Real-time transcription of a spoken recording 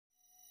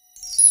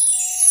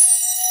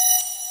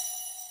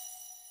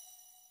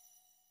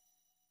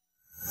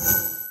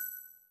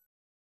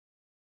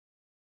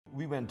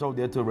went out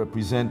there to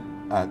represent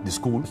the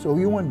school. So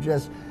we weren't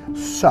just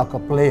soccer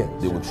players.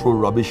 They would throw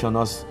rubbish on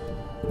us.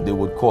 They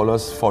would call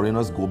us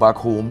foreigners, go back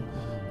home.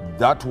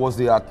 That was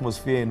the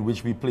atmosphere in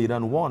which we played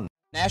and won.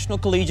 National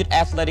Collegiate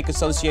Athletic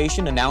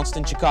Association announced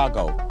in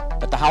Chicago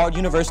that the Howard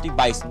University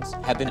Bisons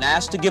have been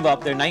asked to give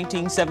up their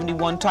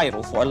 1971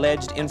 title for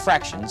alleged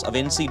infractions of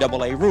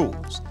NCAA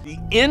rules. The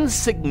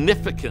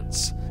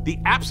insignificance, the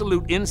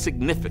absolute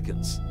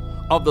insignificance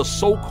of the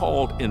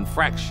so-called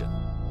infraction.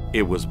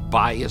 It was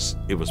bias,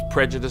 it was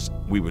prejudice,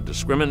 we were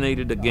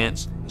discriminated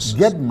against.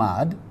 Get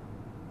mad,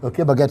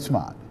 okay, but get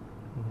smart.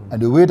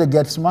 And the way to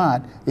get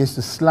smart is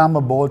to slam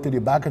a ball to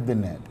the back of the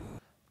net.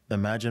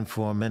 Imagine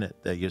for a minute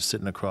that you're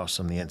sitting across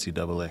from the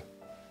NCAA.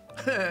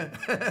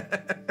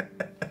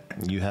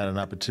 You had an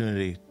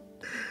opportunity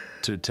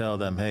to tell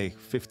them, hey,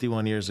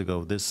 51 years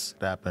ago this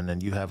happened,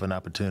 and you have an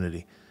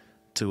opportunity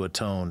to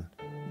atone,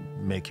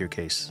 make your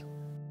case.